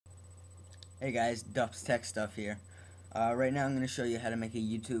Hey guys, Dups Tech Stuff here. Right now I'm going to show you how to make a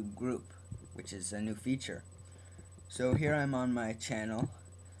YouTube group, which is a new feature. So here I'm on my channel.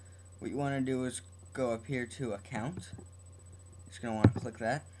 What you want to do is go up here to Account. You're just going to want to click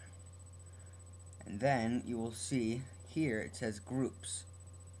that. And then you will see here it says Groups.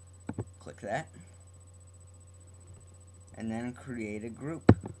 Click that. And then create a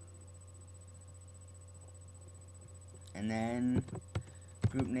group. And then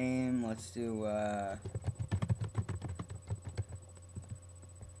group name, let's do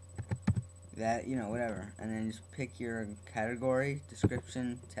that, whatever. And then just pick your category,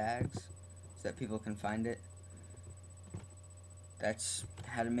 description, tags, so that people can find it. That's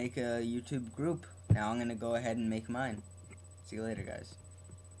how to make a YouTube group. Now I'm going to go ahead and make mine. See you later, guys.